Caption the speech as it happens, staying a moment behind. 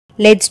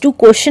Let's do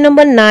question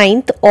number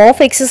 9th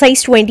of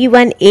exercise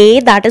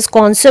 21A, that is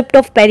concept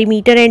of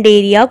perimeter and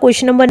area.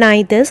 Question number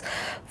 9th is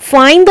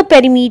find the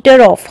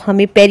perimeter of,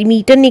 हमें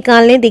perimeter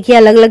निकालने, देखिए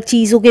अलग अलग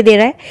चीज़ों के दे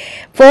रहा है.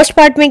 फर्स्ट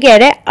पार्ट में कह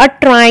रहा है a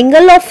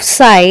triangle of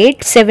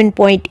side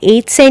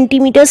 7.8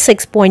 centimetre,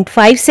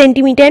 6.5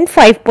 centimetre and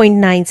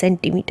 5.9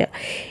 centimetre.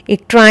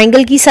 एक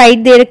ट्राइंगल की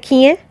साइड दे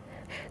रखी है,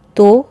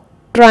 तो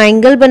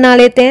ट्राइंगल बना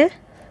लेते हैं.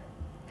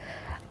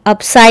 अब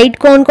साइड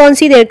कौन कौन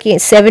सी दे रखी है?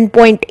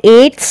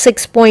 7.8,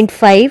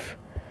 6.5.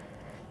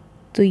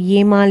 तो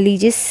ये मान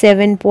लीजिए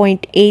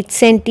 7.8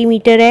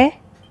 सेंटीमीटर है,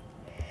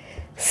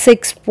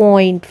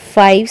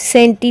 6.5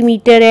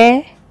 सेंटीमीटर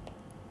है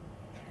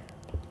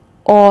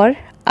और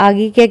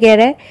आगे क्या कह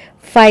रहा है?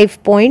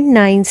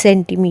 5.9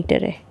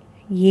 सेंटीमीटर है.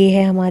 ये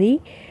है हमारी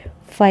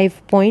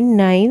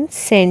 5.9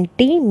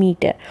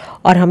 सेंटीमीटर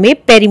और हमें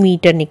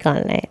पेरीमीटर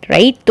निकालना है,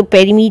 राइट. तो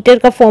पेरीमीटर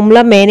का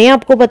फॉर्मूला मैंने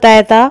आपको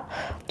बताया था,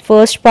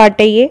 फर्स्ट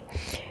पार्ट है ये.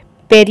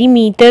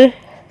 पेरीमीटर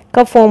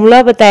का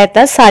फॉर्मूला बताया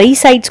था, सारी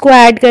साइड्स को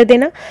ऐड कर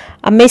देना.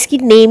 अब मैं इसकी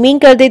नेमिंग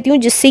कर देती हूँ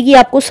जिससे कि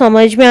आपको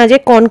समझ में आ जाए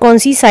कौन कौन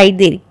सी साइड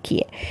दे रखी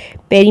है.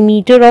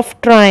 पेरीमीटर ऑफ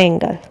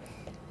ट्रायंगल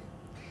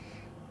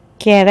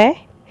कह रहा है,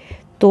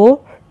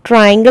 तो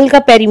ट्रायंगल का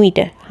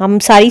पेरीमीटर हम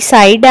सारी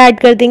साइड ऐड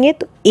कर देंगे.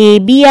 तो ए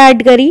बी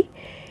ऐड करी,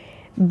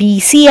 बी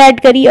सी ऐड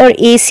करी और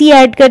ए सी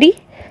ऐड करी,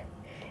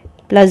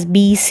 प्लस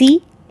बी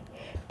सी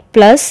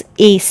प्लस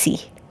ए सी.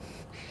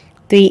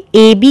 तो ये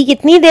ए बी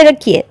कितनी दे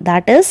रखी है?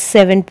 That is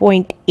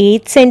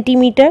 7.8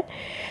 centimetre.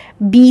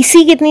 B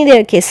C कितनी दे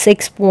रखी है?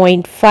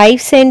 6.5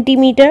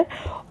 सेंटीमीटर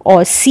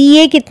और सी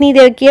ए कितनी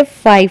दे रखी है?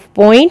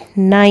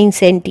 5.9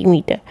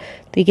 सेंटीमीटर.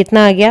 तो ये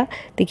कितना आ गया?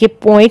 देखिए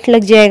पॉइंट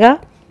लग जाएगा.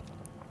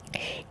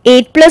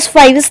 8 +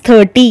 5 is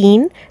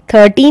 13,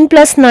 13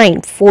 +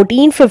 9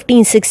 14,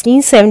 15,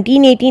 16,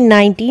 17, 18,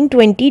 19,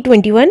 20,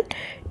 21,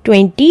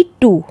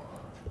 22.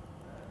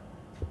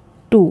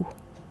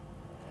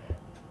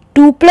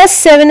 2 +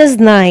 7 is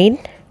 9,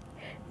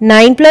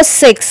 9 +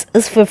 6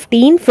 is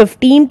 15,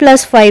 15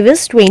 + 5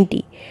 is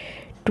 20,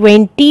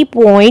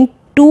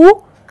 20.2.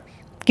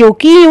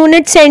 क्योंकि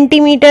यूनिट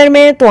सेंटीमीटर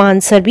में तो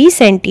आंसर भी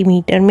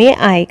सेंटीमीटर में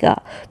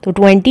आएगा. तो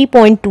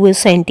 20.2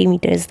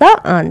 centimetre is the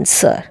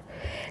answer.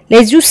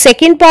 Let's do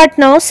second part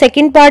now.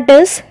 Second part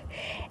is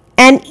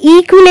an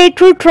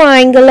equilateral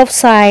triangle of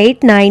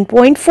side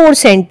 9.4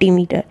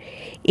 centimetre.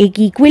 एक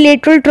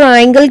equilateral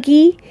triangle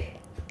की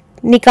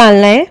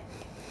निकालना है.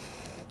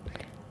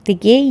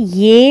 देखिए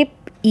ये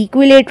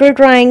equilateral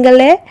triangle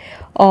है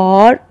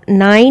और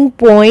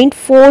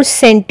 9.4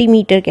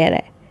 सेंटीमीटर कह रहा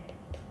है,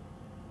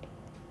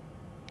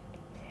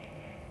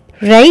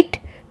 राइट.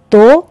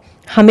 तो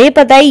हमें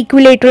पता है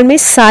इक्विलेटरल में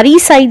सारी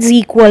साइड्स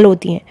इक्वल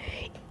होती हैं.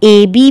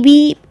 ए बी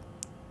भी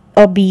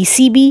और बी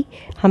सी भी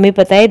हमें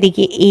पता है.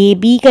 देखिए ए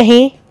बी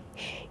कहें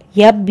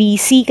या बी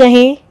सी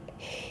कहें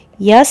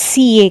या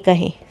सी ए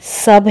कहें,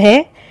 सब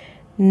है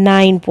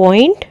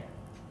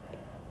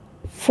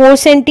 9.4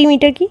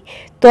 सेंटीमीटर की.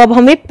 तो अब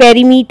हमें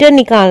पेरीमीटर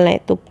निकालना है.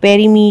 तो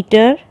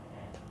पेरीमीटर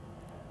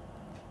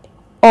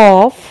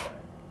ऑफ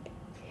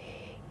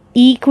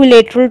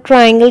इक्विलेटरल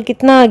ट्राइंगल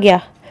कितना आ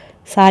गया?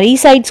 सारी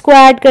साइड्स को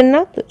ऐड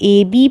करना. तो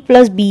A B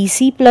plus B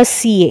C plus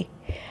सी ए.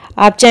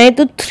 आप चाहें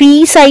तो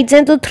 3 साइड्स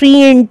हैं तो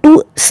 3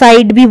 इंटू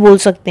साइड भी बोल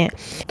सकते हैं.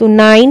 तो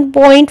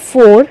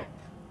 9.4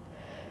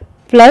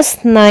 प्लस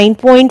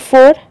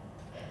 9.4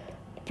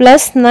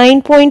 प्लस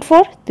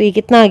 9.4, तो ये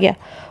कितना आ गया?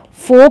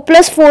 4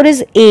 + 4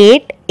 is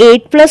 8,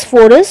 8 +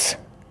 4 is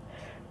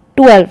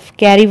 12,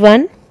 carry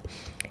 1.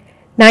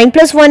 9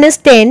 + 1 is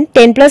 10,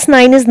 10 +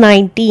 9 is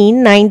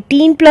 19,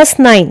 19 +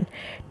 9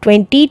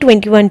 20,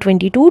 21,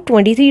 22,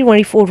 23,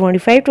 24,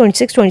 25,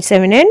 26,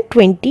 27 and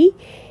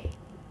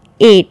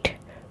 28.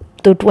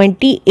 So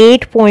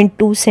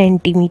 28.2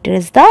 centimeter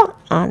is the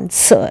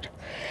answer.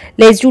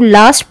 Let's do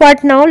last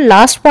part now.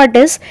 Last part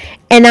is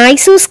an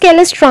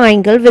isosceles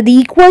triangle with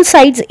equal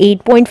sides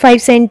 8.5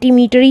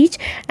 centimeter each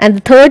and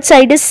the third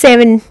side is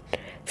 7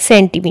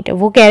 centimeter.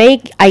 वो कह रहे हैं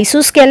एक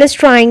isosceles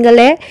triangle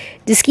है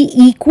जिसकी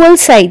equal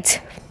sides,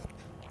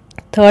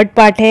 third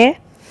part है,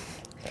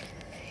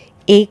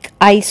 एक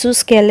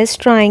isosceles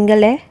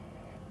triangle है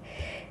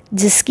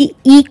जिसकी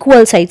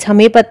इक्वल साइड्स,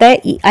 हमें पता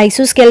है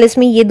आइसोस्केलेस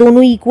में ये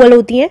दोनों इक्वल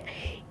होती हैं.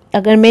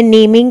 अगर मैं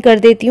नेमिंग कर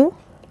देती हूँ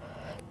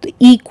तो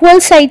इक्वल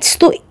साइड्स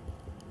तो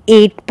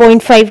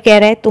 8.5 कह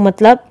रहा है, तो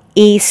मतलब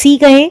ए सी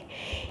कहें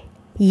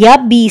या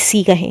बी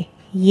सी कहें,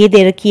 ये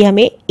दे रखी है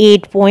हमें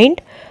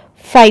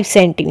 8.5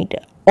 सेंटीमीटर.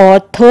 और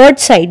third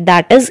side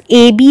that is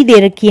A B दे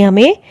रखी है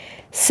हमें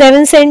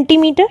 7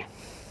 सेंटीमीटर.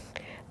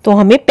 तो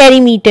हमें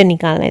पेरीमीटर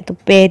निकालना है. तो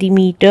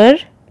perimeter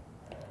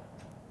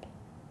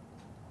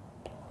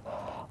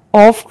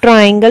of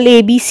triangle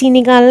A B C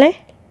निकालना है.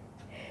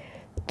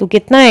 तो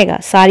कितना आएगा?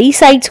 सारी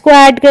साइड्स को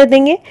ऐड कर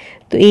देंगे.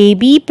 तो A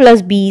B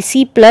plus B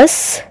C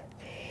plus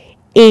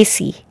ए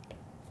सी.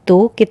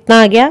 तो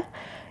कितना आ गया?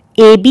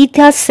 ए बी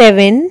था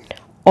 7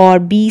 और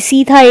बी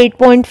सी था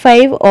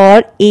 8.5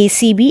 और ए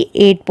सी भी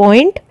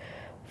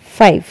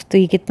 8.5. तो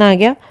ये कितना आ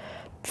गया?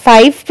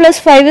 5 +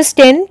 5 is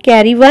 10,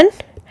 कैरी 1.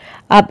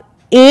 अब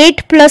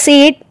 8 +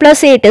 8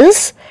 + 8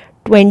 is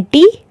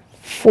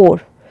 24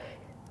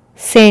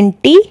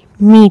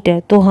 सेंटीमीटर।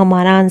 तो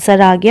हमारा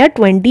आंसर आ गया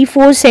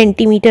 24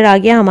 सेंटीमीटर आ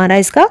गया हमारा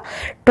इसका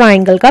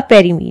ट्राइंगल का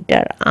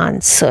perimeter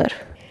answer.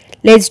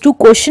 Let's do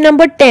question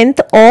number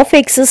 10th of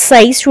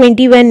exercise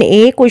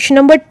 21A. Question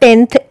number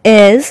 10th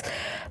is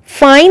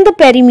find the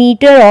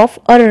perimeter of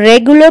a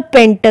regular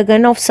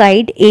pentagon of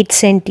side 8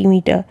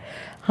 centimeter.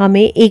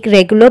 हमें एक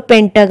रेगुलर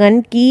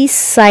पेंटागन की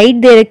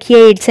साइड दे रखी है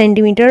 8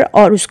 सेंटीमीटर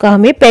और उसका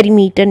हमें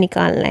पेरीमीटर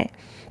निकालना है।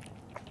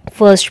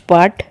 फर्स्ट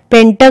पार्ट,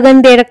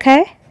 पेंटागन दे रखा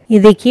है, ये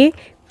देखिए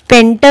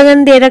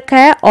पेंटागन दे रखा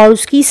है और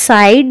उसकी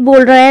साइड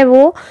बोल रहा है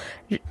वो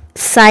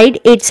साइड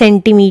 8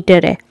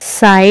 सेंटीमीटर है।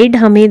 साइड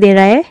हमें दे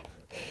रहा है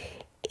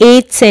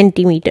 8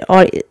 सेंटीमीटर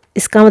और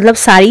इसका मतलब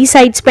सारी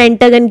साइड्स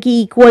पेंटागन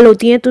की इक्वल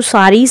होती हैं, तो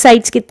सारी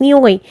साइड्स कितनी हो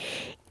गई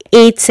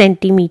 8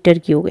 सेंटीमीटर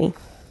की हो गई,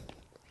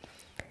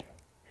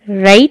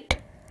 राइट।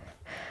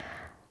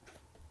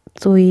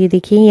 तो ये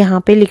देखिए यहां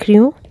पे लिख रही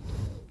हूं,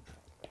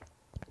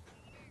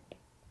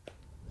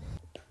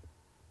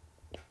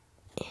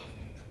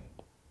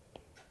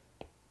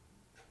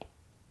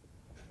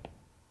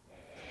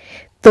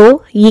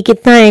 तो ये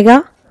कितना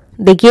आएगा,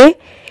 देखिए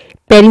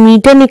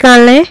पेरीमीटर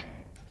निकालना है,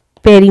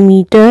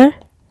 पेरीमीटर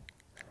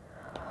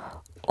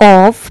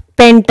ऑफ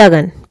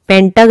पेंटागन,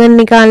 पेंटागन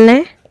निकालना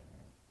है।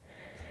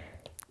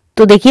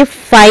 तो देखिए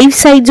 5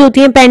 साइड्स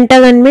होती हैं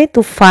पेंटागन में,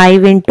 तो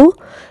 5 इंटू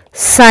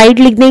साइड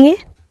लिख देंगे,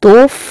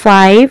 तो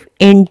 5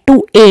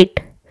 इंटू 8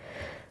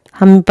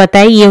 हमें पता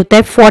है ये होता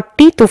है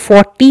 40, तो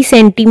 40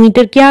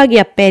 सेंटीमीटर क्या आ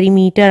गया,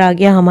 पेरीमीटर आ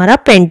गया हमारा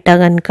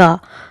पेंटागन का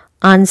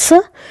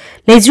answer.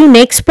 Let's do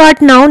next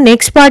part now.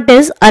 Next part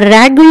is a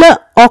regular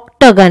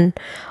octagon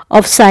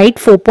of side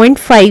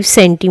 4.5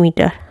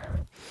 centimetre.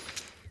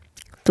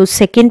 तो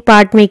सेकेंड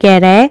पार्ट में कह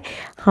रहा है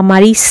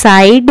हमारी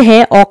साइड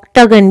है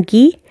ऑक्टागन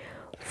की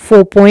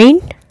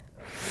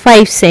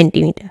 4.5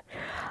 सेंटीमीटर।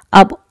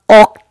 अब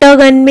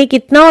ऑक्टागन में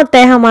कितना होता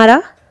है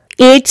हमारा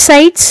 8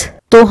 साइड्स,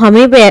 तो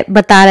हमें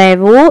बता रहा है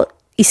वो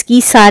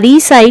इसकी सारी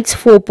साइड्स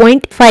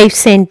 4.5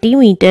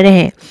 सेंटीमीटर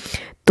हैं।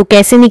 तो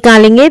कैसे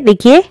निकालेंगे,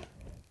 देखिए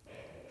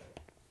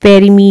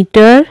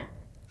पेरीमीटर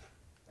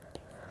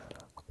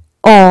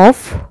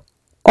ऑफ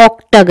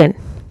ऑक्टागन,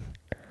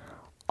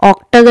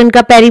 ऑक्टागन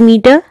का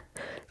पेरीमीटर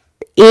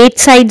 8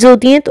 साइड्स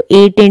होती हैं, तो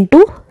 8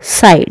 इंटू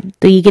साइड,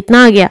 तो ये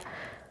कितना आ गया,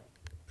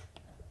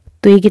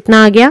 तो ये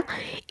कितना आ गया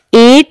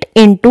 8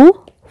 इंटू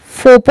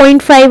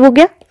 4.5 हो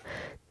गया,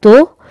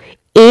 तो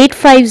 8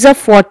 5 ज़ा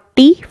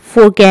 40,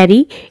 4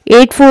 कैरी,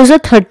 8 4 ज़ा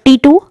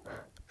 32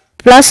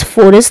 प्लस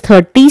 4 इज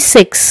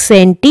 36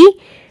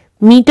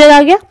 सेंटीमीटर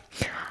आ गया।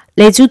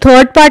 Let's do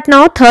third part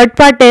now. Third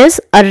part is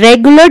a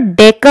regular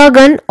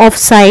decagon of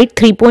side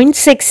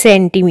 3.6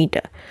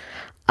 centimetre.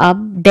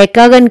 अब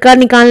डेकागन का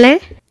निकालना है,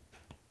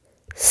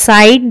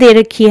 साइड दे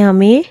रखी है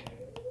हमें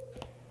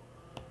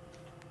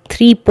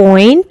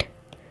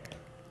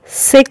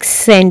 3.6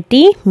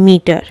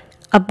 सेंटीमीटर।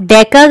 अब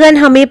डेकागन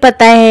हमें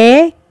पता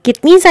है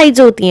कितनी साइड्स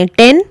होती हैं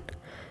 10।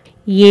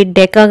 ये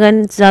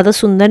डेकागन ज़्यादा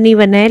सुंदर नहीं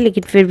बना है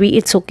लेकिन फिर भी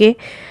इट्स ओके।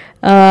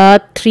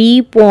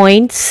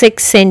 3.6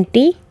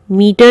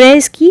 सेंटीमीटर है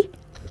इसकी,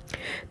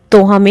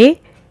 तो हमें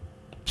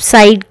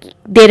साइड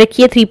दे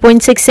रखी है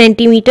 3.6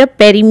 सेंटीमीटर।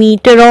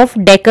 पेरीमीटर ऑफ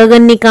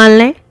डेकागन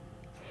निकालना है,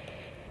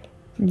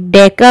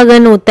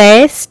 डेकागन होता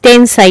है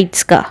 10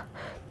 साइड्स का,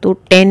 तो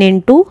 10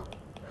 इंटू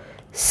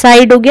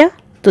साइड हो गया,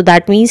 तो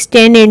दैट मीन्स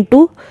 10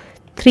 इंटू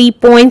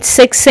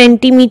 3.6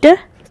 सेंटीमीटर,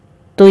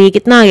 तो ये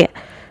कितना आ गया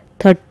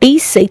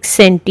 36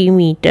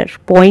 सेंटीमीटर।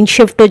 पॉइंट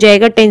शिफ्ट हो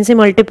जाएगा 10 से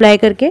मल्टीप्लाई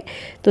करके,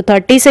 तो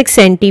 36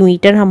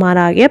 सेंटीमीटर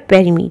हमारा आ गया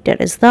पेरीमीटर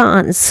इज द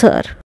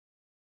आंसर।